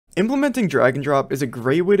Implementing drag and drop is a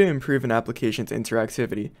great way to improve an application's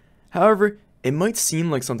interactivity. However, it might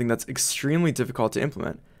seem like something that's extremely difficult to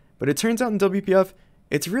implement, but it turns out in WPF,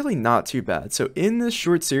 it's really not too bad. So in this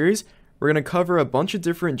short series, we're going to cover a bunch of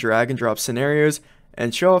different drag and drop scenarios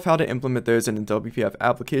and show off how to implement those in a WPF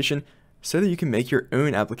application so that you can make your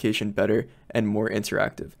own application better and more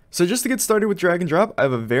interactive. So just to get started with drag and drop, I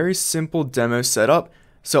have a very simple demo set up.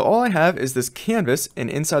 So all I have is this canvas, and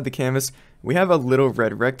inside the canvas, we have a little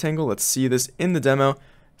red rectangle. Let's see this in the demo.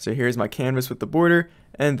 So here's my canvas with the border,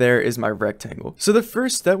 and there is my rectangle. So the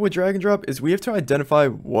first step with drag and drop is we have to identify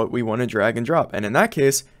what we want to drag and drop. And in that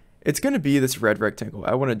case, it's going to be this red rectangle.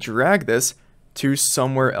 I want to drag this to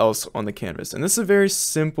somewhere else on the canvas. And this is a very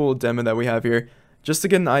simple demo that we have here, just to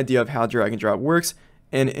get an idea of how drag and drop works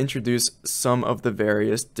and introduce some of the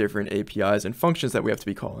various different APIs and functions that we have to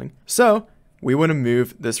be calling. So we want to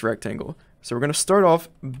move this rectangle. So we're going to start off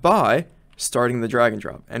by starting the drag and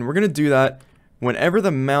drop. And we're going to do that whenever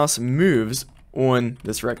the mouse moves on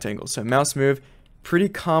this rectangle. So mouse move, pretty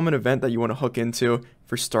common event that you want to hook into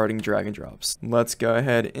for starting drag and drops. Let's go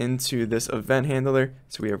ahead into this event handler.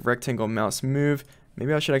 So we have rectangle mouse move.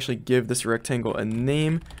 Maybe I should actually give this rectangle a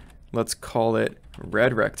name. Let's call it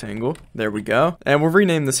red rectangle. There we go. And we'll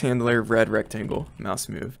rename this handler red rectangle mouse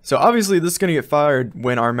move. So obviously this is going to get fired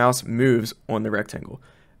when our mouse moves on the rectangle.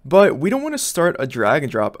 But we don't want to start a drag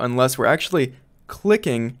and drop unless we're actually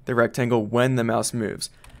clicking the rectangle when the mouse moves.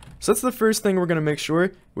 So that's the first thing we're going to make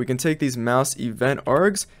sure. We can take these mouse event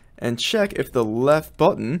args and check if the left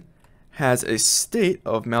button has a state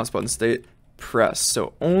of mouse button state pressed.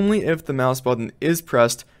 So only if the mouse button is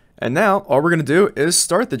pressed. And now all we're going to do is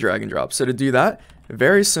start the drag and drop. So to do that,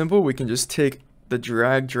 very simple, we can just take the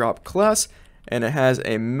drag drop class, and it has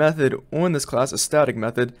a method on this class, a static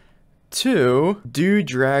method, to do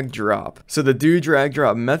drag drop. So the do drag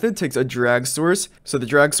drop method takes a drag source. So the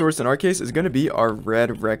drag source in our case is going to be our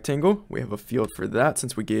red rectangle. We have a field for that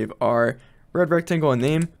since we gave our red rectangle a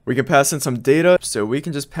name. We can pass in some data. So we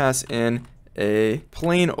can just pass in a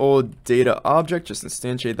plain old data object, just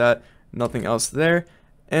instantiate that, nothing else there.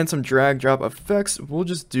 And some drag drop effects. We'll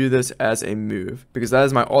just do this as a move because that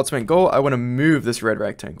is my ultimate goal. I want to move this red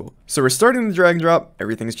rectangle. So we're starting the drag and drop.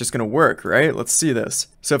 Everything's just going to work, right? Let's see this.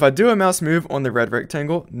 So if I do a mouse move on the red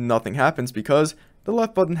rectangle, nothing happens because the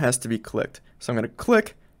left button has to be clicked. So I'm going to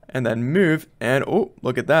click and then move, and oh,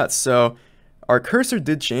 look at that. So our cursor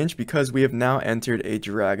did change because we have now entered a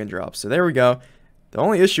drag and drop. So there we go. The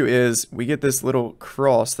only issue is we get this little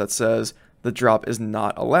cross that says the drop is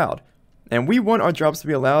not allowed. And we want our drops to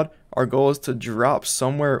be allowed. Our goal is to drop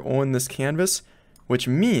somewhere on this canvas, which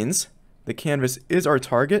means the canvas is our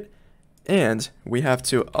target, and we have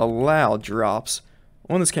to allow drops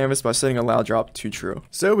on this canvas by setting allow drop to true.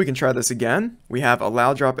 So we can try this again. We have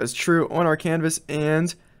allow drop as true on our canvas,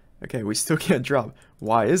 and okay, we still can't drop.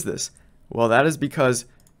 Why is this? Well, that is because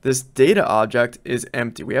this data object is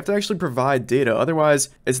empty. We have to actually provide data, otherwise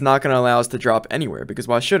it's not going to allow us to drop anywhere, because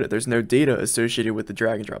why should it? There's no data associated with the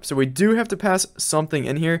drag and drop. So we do have to pass something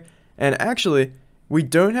in here, and actually we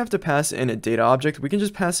don't have to pass in a data object. We can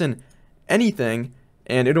just pass in anything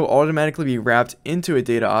and it'll automatically be wrapped into a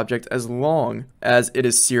data object as long as it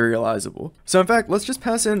is serializable. So in fact, let's just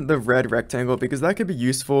pass in the red rectangle because that could be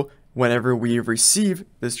useful whenever we receive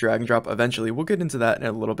this drag and drop eventually. We'll get into that in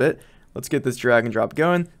a little bit. Let's get this drag and drop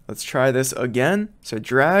going. Let's try this again. So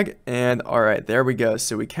drag, and all right, there we go.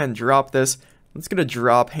 So we can drop this. Let's get a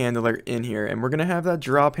drop handler in here, and we're gonna have that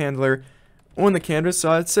drop handler on the canvas.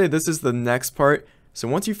 So I'd say this is the next part. So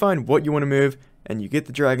once you find what you want to move and you get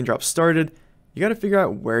the drag and drop started, you got to figure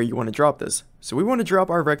out where you want to drop this. So we want to drop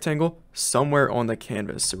our rectangle somewhere on the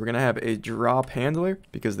canvas. So we're going to have a drop handler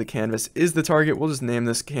because the canvas is the target. We'll just name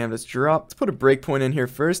this canvas drop. Let's put a breakpoint in here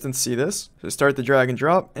first and see this. So start the drag and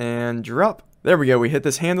drop and drop. There we go. We hit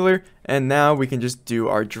this handler, and now we can just do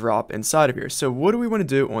our drop inside of here. So what do we want to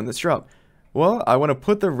do on this drop? Well, I want to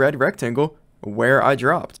put the red rectangle where I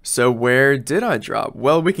dropped. So where did I drop?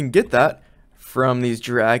 Well, we can get that from these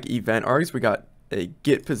drag event args. We got a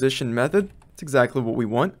get position method. That's exactly what we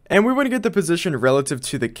want. And we want to get the position relative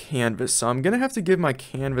to the canvas. So I'm going to have to give my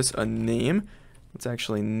canvas a name. Let's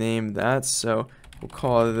actually name that. So we'll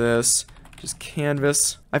call this just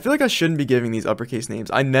canvas. I feel like I shouldn't be giving these uppercase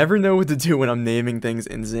names. I never know what to do when I'm naming things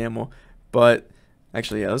in XAML. But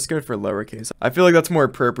actually, yeah, let's go for lowercase. I feel like that's more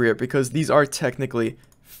appropriate because these are technically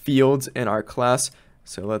fields in our class.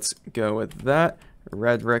 So let's go with that.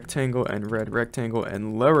 red rectangle and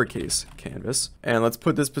lowercase canvas. And let's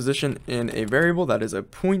put this position in a variable that is a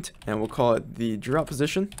point, and we'll call it the drop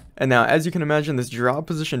position. And now, as you can imagine, this drop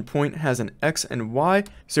position point has an X and Y.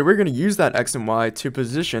 So we're going to use that X and Y to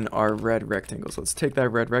position our red rectangle. So let's take that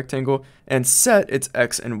red rectangle and set its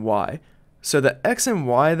X and Y. So the X and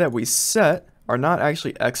Y that we set are not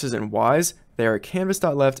actually X's and Y's. They are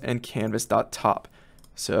canvas.left and canvas.top.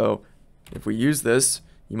 So if we use this,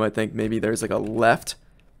 you might think maybe there's like a left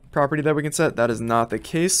property that we can set. That is not the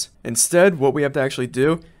case. Instead, what we have to actually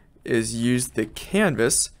do is use the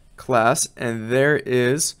canvas class, and there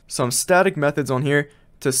is some static methods on here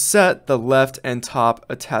to set the left and top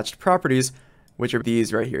attached properties, which are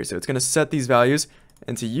these right here. So it's going to set these values,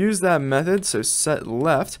 and to use that method, so set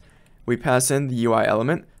left, we pass in the UI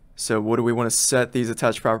element. So what do we want to set these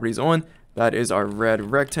attached properties on? That is our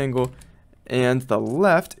red rectangle. And the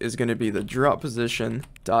left is going to be the drop position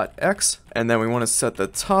dot X, and then we want to set the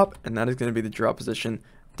top, and that is going to be the drop position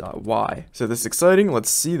dot Y. So this is exciting. Let's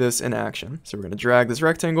see this in action. So we're going to drag this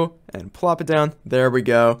rectangle and plop it down. There we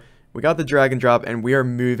go. We got the drag and drop, and we are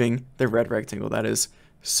moving the red rectangle. That is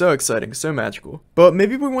so exciting, so magical. But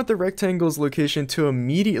maybe we want the rectangle's location to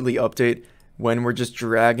immediately update when we're just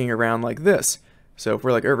dragging around like this. So if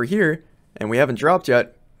we're like over here and we haven't dropped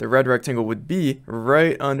yet, the red rectangle would be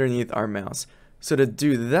right underneath our mouse. So to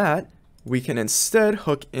do that, we can instead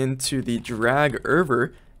hook into the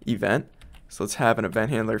DragOver event. So let's have an event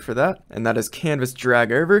handler for that, and that is canvas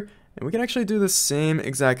DragOver. And we can actually do the same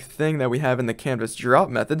exact thing that we have in the canvas drop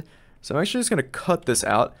method. So I'm actually just going to cut this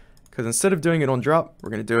out, because instead of doing it on drop, we're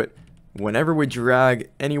going to do it whenever we drag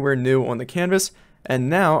anywhere new on the canvas. And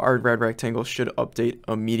now our red rectangle should update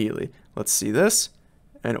immediately. Let's see this.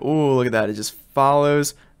 And oh, look at that. It just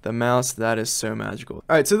follows the mouse. That is so magical.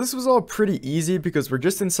 Alright, so this was all pretty easy because we're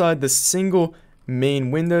just inside this single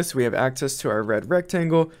main window. So we have access to our red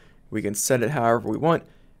rectangle. We can set it however we want.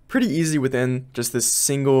 Pretty easy within just this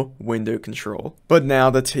single window control. But now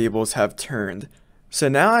the tables have turned. So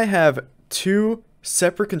now I have two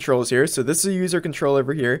separate controls here. So this is a user control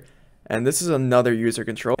over here, and this is another user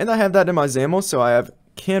control. And I have that in my XAML. So I have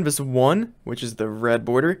canvas 1, which is the red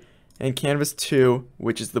border, and canvas 2,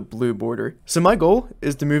 which is the blue border. So my goal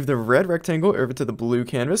is to move the red rectangle over to the blue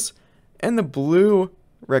canvas and the blue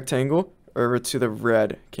rectangle over to the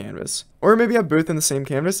red canvas. Or maybe have both in the same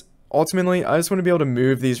canvas. Ultimately, I just want to be able to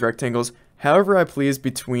move these rectangles however I please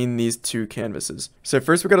between these two canvases. So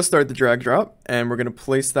first we got to start the drag drop, and we're going to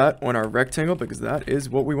place that on our rectangle because that is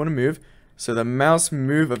what we want to move. So the mouse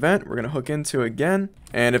move event, we're going to hook into again,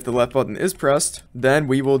 and if the left button is pressed, then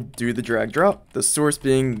we will do the drag drop. The source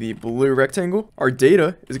being the blue rectangle, our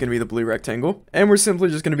data is going to be the blue rectangle, and we're simply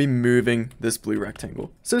just going to be moving this blue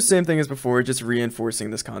rectangle. So same thing as before, just reinforcing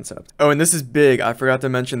this concept. Oh, and this is big, I forgot to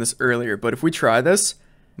mention this earlier, but if we try this,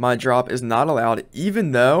 my drop is not allowed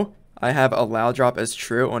even though I have allow drop as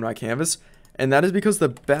true on my canvas, and that is because the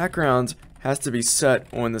background has to be set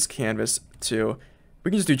on this canvas too. We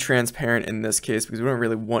can just do transparent in this case because we don't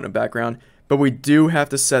really want a background, but we do have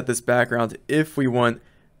to set this background if we want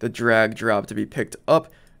the drag drop to be picked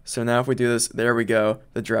up. So now if we do this, there we go,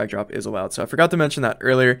 the drag drop is allowed. So I forgot to mention that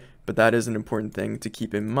earlier, but that is an important thing to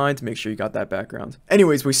keep in mind to make sure you got that background.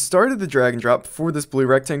 Anyways, we started the drag and drop for this blue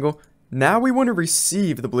rectangle. Now we want to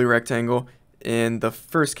receive the blue rectangle in the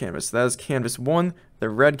first canvas. So that is canvas 1, the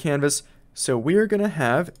red canvas. So we are going to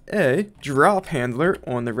have a drop handler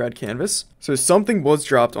on the red canvas. So something was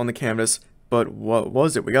dropped on the canvas, but what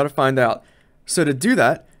was it? We got to find out. So to do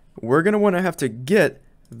that, we're going to want to have to get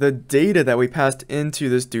the data that we passed into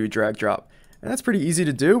this do drag drop. And that's pretty easy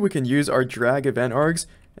to do. We can use our drag event args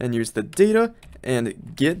and use the data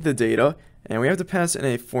and get the data. And we have to pass in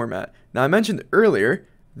a format. Now I mentioned earlier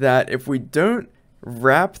that if we don't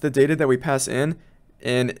wrap the data that we pass in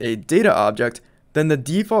a data object, then the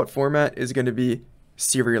default format is going to be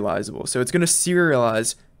serializable. So it's going to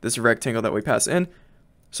serialize this rectangle that we pass in.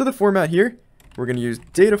 So the format here, we're going to use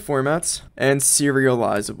data formats and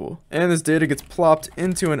serializable. And this data gets plopped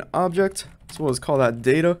into an object. So we'll just call that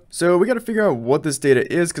data. So we got to figure out what this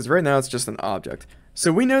data is because right now it's just an object.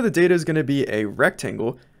 So we know the data is going to be a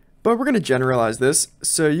rectangle, but we're going to generalize this.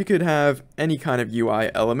 So you could have any kind of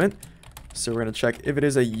UI element. So we're going to check if it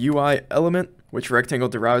is a UI element, which rectangle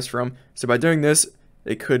derives from. So by doing this,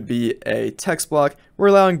 it could be a text block. We're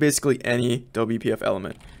allowing basically any WPF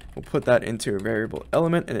element. We'll put that into a variable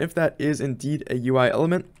element, and if that is indeed a UI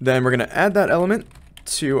element, then we're going to add that element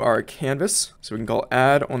to our canvas. So we can call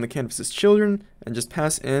add on the canvas's children and just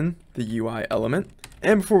pass in the UI element.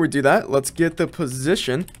 And before we do that, let's get the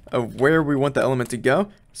position of where we want the element to go.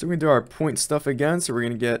 So we can do our point stuff again. So we're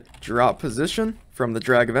going to get drop position from the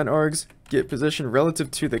drag event args, get position relative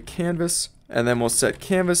to the canvas, and then we'll set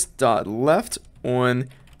canvas.left on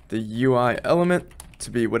the UI element to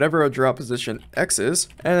be whatever our drop position X is,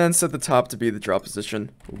 and then set the top to be the drop position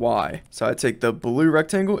Y. So I take the blue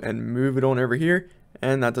rectangle and move it on over here,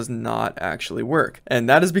 and that does not actually work. And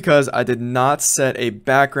that is because I did not set a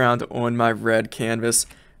background on my red canvas.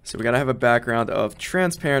 So we gotta have a background of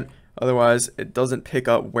transparent, otherwise it doesn't pick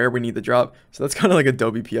up where we need the drop. So that's kind of like a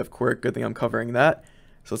WPF quirk. Good thing I'm covering that.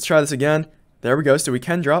 So let's try this again. There we go. So we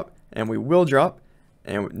can drop, and we will drop,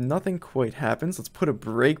 and nothing quite happens. Let's put a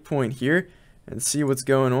breakpoint here and see what's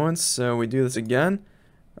going on. So we do this again.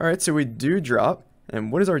 Alright, so we do drop,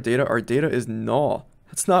 and what is our data? Our data is null.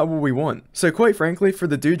 That's not what we want. So quite frankly, for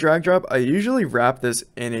the do drag drop, I usually wrap this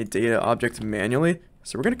in a data object manually.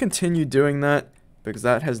 So we're going to continue doing that because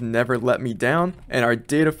that has never let me down. And our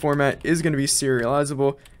data format is going to be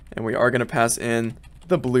serializable, and we are going to pass in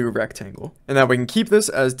the blue rectangle. And now we can keep this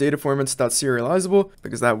as data formats.serializable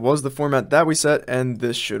because that was the format that we set, and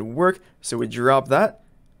this should work. So we drop that.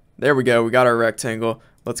 There we go. We got our rectangle.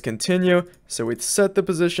 Let's continue. So we set the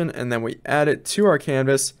position and then we add it to our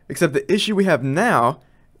canvas, except the issue we have now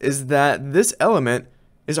is that this element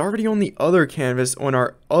is already on the other canvas on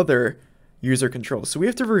our other user control. So we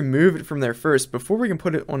have to remove it from there first before we can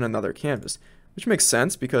put it on another canvas, which makes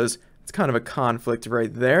sense because it's kind of a conflict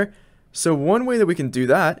right there. So one way that we can do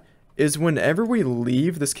that is whenever we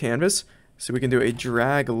leave this canvas, so we can do a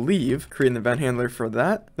DragLeave, create an event handler for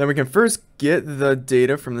that. Then we can first get the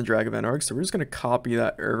data from the drag event arg. So we're just going to copy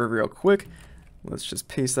that over real quick. Let's just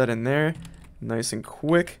paste that in there, nice and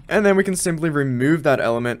quick. And then we can simply remove that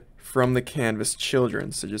element from the canvas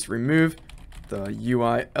children. So just remove the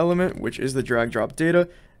UI element, which is the drag drop data.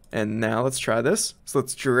 And now let's try this. So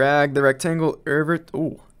let's drag the rectangle over.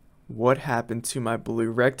 Oh, what happened to my blue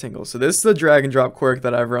rectangle? So this is the drag and drop quirk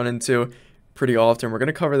that I've run into pretty often. We're going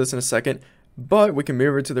to cover this in a second, but we can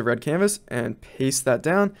move it to the red canvas and paste that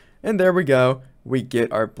down, and there we go. We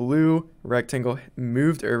get our blue rectangle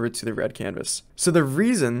moved over to the red canvas. So the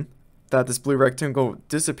reason that this blue rectangle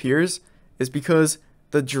disappears is because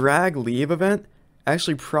the DragLeave event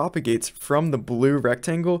actually propagates from the blue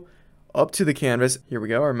rectangle up to the canvas. Here we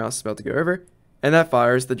go, our mouse is about to go over, and that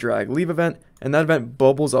fires the DragLeave event, and that event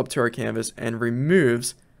bubbles up to our canvas and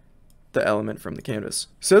removes the element from the canvas.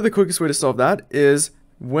 So the quickest way to solve that is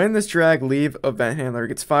when this DragLeave event handler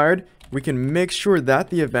gets fired, we can make sure that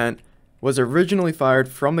the event was originally fired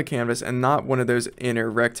from the canvas and not one of those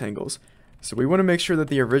inner rectangles. So we want to make sure that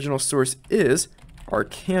the original source is our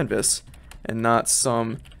canvas and not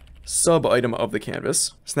some sub item of the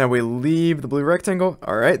canvas. So now we leave the blue rectangle.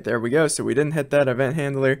 All right, there we go. So we didn't hit that event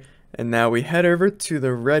handler, and now we head over to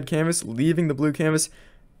the red canvas, leaving the blue canvas.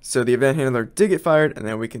 So the event handler did get fired, and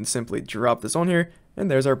then we can simply drop this on here, and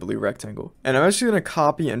there's our blue rectangle. And I'm actually going to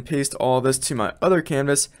copy and paste all this to my other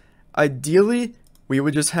canvas. Ideally, we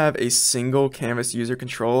would just have a single canvas user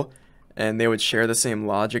control, and they would share the same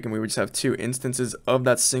logic, and we would just have two instances of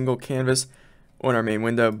that single canvas on our main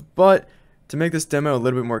window. But to make this demo a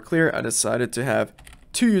little bit more clear, I decided to have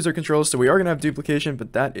two user controls. So we are going to have duplication,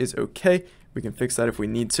 but that is okay. We can fix that if we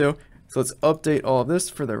need to. So let's update all of this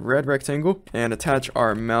for the red rectangle and attach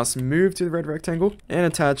our mouse move to the red rectangle and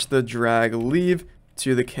attach the DragLeave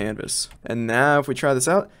to the canvas. And now if we try this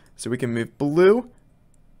out, so we can move blue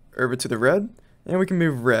over to the red, and we can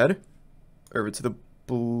move red over to the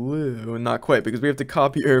blue. Not quite, because we have to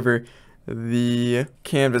copy over the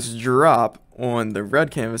canvas drop on the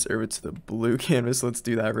red canvas over to the blue canvas. Let's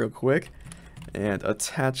do that real quick and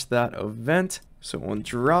attach that event. So on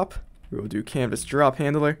drop, we will do canvas drop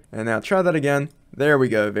handler, and now try that again. There we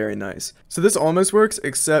go, very nice. So this almost works,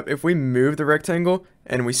 except if we move the rectangle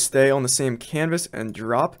and we stay on the same canvas and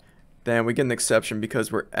drop, then we get an exception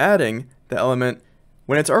because we're adding the element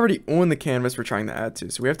when it's already on the canvas we're trying to add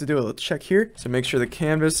to. So we have to do a little check here. So make sure the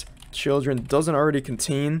canvas children doesn't already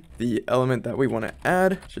contain the element that we want to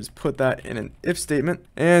add. Just put that in an if statement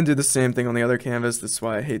and do the same thing on the other canvas. That's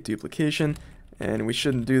why I hate duplication. And we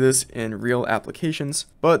shouldn't do this in real applications,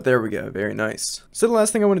 but there we go, very nice. So the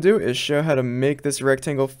last thing I want to do is show how to make this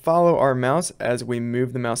rectangle follow our mouse as we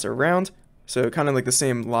move the mouse around. So kind of like the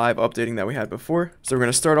same live updating that we had before. So we're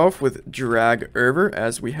going to start off with DragOver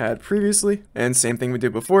as we had previously, and same thing we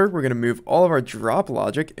did before. We're going to move all of our drop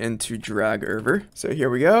logic into DragOver. So here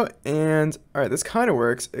we go, and all right, this kind of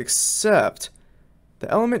works, except the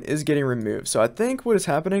element is getting removed. So I think what is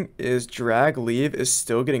happening is DragLeave is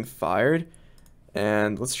still getting fired.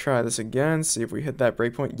 And let's try this again, see if we hit that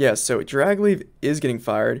breakpoint. Yes, so DragLeave is getting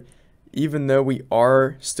fired, even though we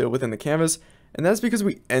are still within the canvas. And that's because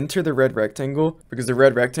we enter the red rectangle, because the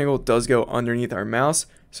red rectangle does go underneath our mouse.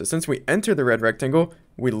 So since we enter the red rectangle,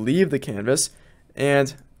 we leave the canvas.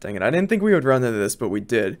 And dang it, I didn't think we would run into this, but we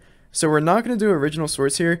did. So we're not going to do original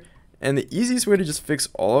source here. And the easiest way to just fix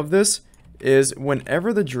all of this is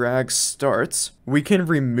whenever the drag starts, we can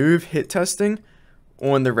remove hit testing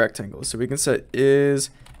on the rectangle. So we can set is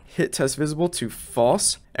hit test visible to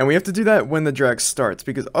false. And we have to do that when the drag starts,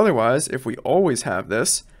 because otherwise, if we always have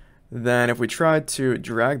this, then if we try to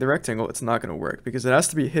drag the rectangle, it's not going to work because it has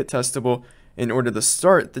to be hit testable in order to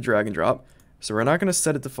start the drag and drop. So we're not going to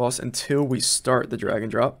set it to false until we start the drag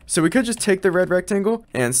and drop. So we could just take the red rectangle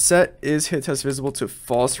and set is hit test visible to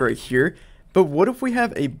false right here. But what if we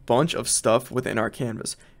have a bunch of stuff within our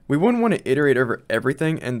canvas? We wouldn't want to iterate over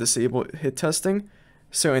everything and disable hit testing.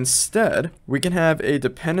 So instead, we can have a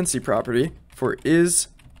dependency property for is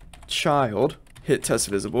child hit test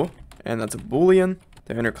visible, and that's a boolean.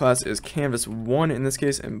 The inner class is canvas1 in this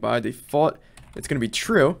case, and by default, it's going to be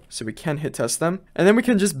true, so we can hit test them. And then we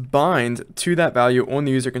can just bind to that value on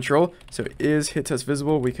the user control. So is hit test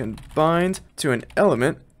visible, we can bind to an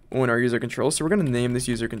element on our user control. So we're going to name this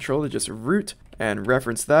user control to just root and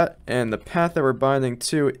reference that. And the path that we're binding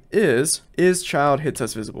to is child hit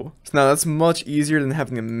test visible. So now that's much easier than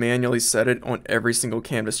having to manually set it on every single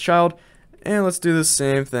canvas child. And let's do the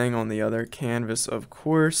same thing on the other canvas, of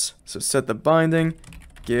course. So set the binding,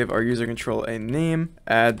 give our user control a name,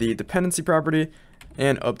 add the dependency property,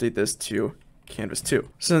 and update this to canvas2.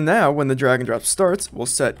 So now when the drag and drop starts, we'll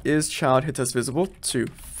set is child hit test visible to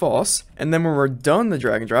false. And then when we're done the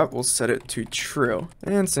drag and drop, we'll set it to true.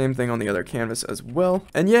 And same thing on the other canvas as well.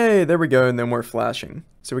 And yay, there we go, no more flashing.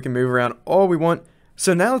 So we can move around all we want.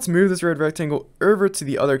 So now let's move this red rectangle over to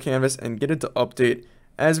the other canvas and get it to update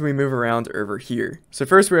as we move around over here. So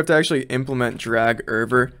first we have to actually implement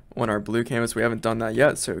DragOver on our blue canvas. We haven't done that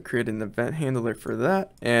yet, so create an event handler for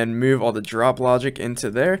that and move all the drop logic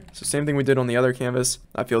into there. So same thing we did on the other canvas.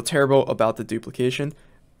 I feel terrible about the duplication,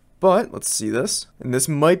 but let's see this. And this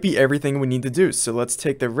might be everything we need to do. So let's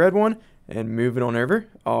take the red one and move it on over.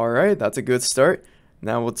 All right, that's a good start.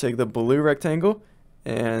 Now we'll take the blue rectangle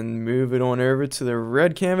and move it on over to the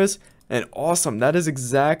red canvas. And awesome, that is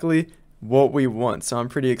exactly what we want. So I'm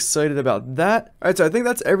pretty excited about that. Alright, so I think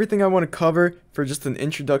that's everything I want to cover for just an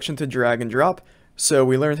introduction to drag and drop. So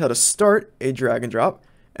we learned how to start a drag and drop,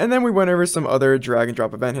 and then we went over some other drag and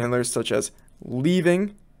drop event handlers, such as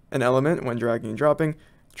leaving an element when dragging and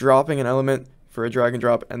dropping an element for a drag and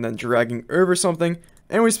drop, and then dragging over something.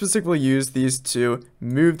 And we specifically use these to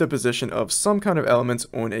move the position of some kind of elements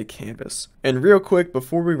on a canvas. And real quick,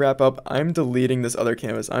 before we wrap up, I'm deleting this other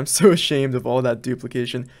canvas. I'm so ashamed of all that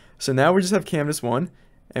duplication. So now we just have canvas 1,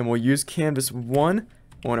 and we'll use canvas 1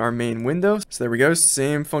 on our main window. So there we go,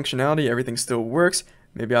 same functionality, everything still works.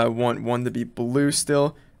 Maybe I want one to be blue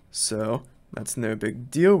still, so that's no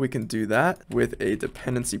big deal. We can do that with a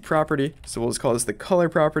dependency property. So we'll just call this the color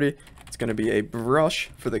property. It's going to be a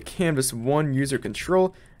brush for the canvas 1 user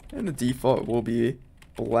control, and the default will be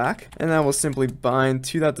black. And then we'll simply bind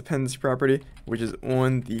to that dependency property, which is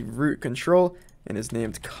on the root control and is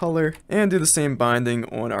named color, and do the same binding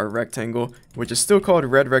on our rectangle, which is still called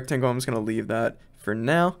red rectangle. I'm just going to leave that for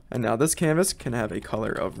now. And now this canvas can have a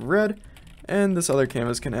color of red, and this other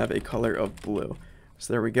canvas can have a color of blue.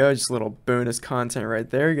 So there we go, just a little bonus content right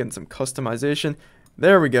there, getting some customization.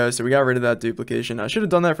 There we go, so we got rid of that duplication. I should have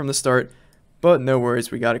done that from the start, but no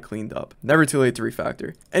worries, we got it cleaned up. Never too late to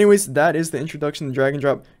refactor. Anyways, that is the introduction to drag and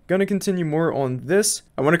drop. Gonna continue more on this.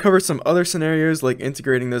 I want to cover some other scenarios, like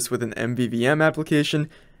integrating this with an MVVM application,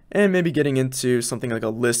 and maybe getting into something like a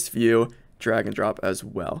list view drag and drop as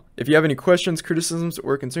well. If you have any questions, criticisms,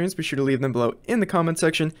 or concerns, be sure to leave them below in the comment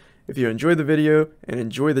section. If you enjoyed the video and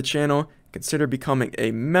enjoy the channel, consider becoming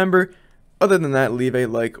a member. Other than that, leave a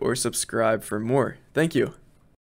like or subscribe for more. Thank you.